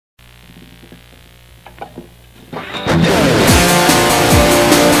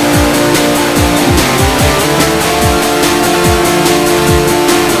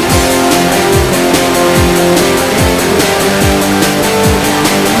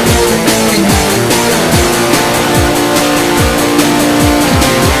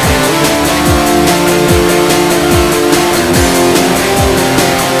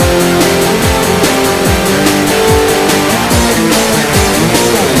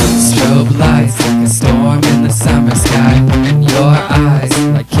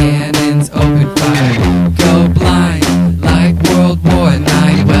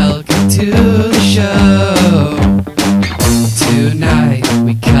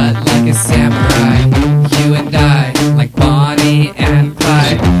samurai. You and I, like Bonnie and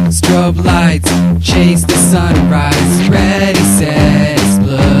Clyde. Strobe lights, chase the sunrise. Ready, set,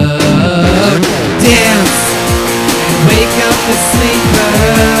 explode. Dance and wake up the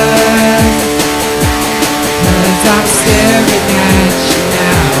sleepers, 'cause I'm staring at you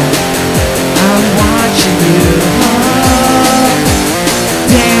now. I'm watching you. Oh,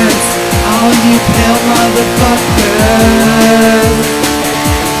 dance, all you pale motherfuckers.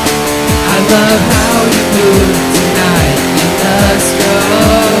 I love how you move tonight in the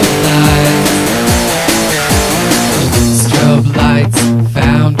strobe lights. Strobe lights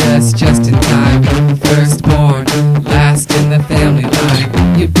found us just in time. Firstborn, last in the family line.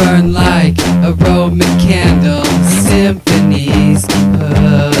 You burn like a Roman candle. Symphonies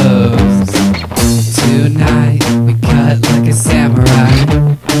compose. Tonight we cut like a samurai.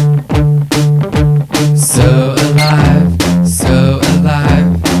 So alive, so alive,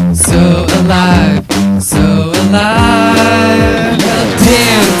 so alive, so alive. Well,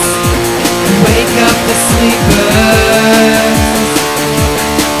 dance and wake up the sleepers.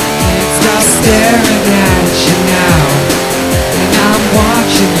 Can't stop staring at you now, and I'm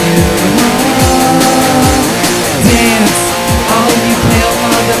watching you. Oh, dance, all you pale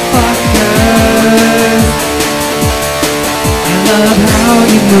motherfuckers. I love how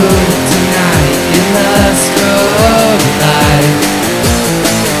you move tonight in the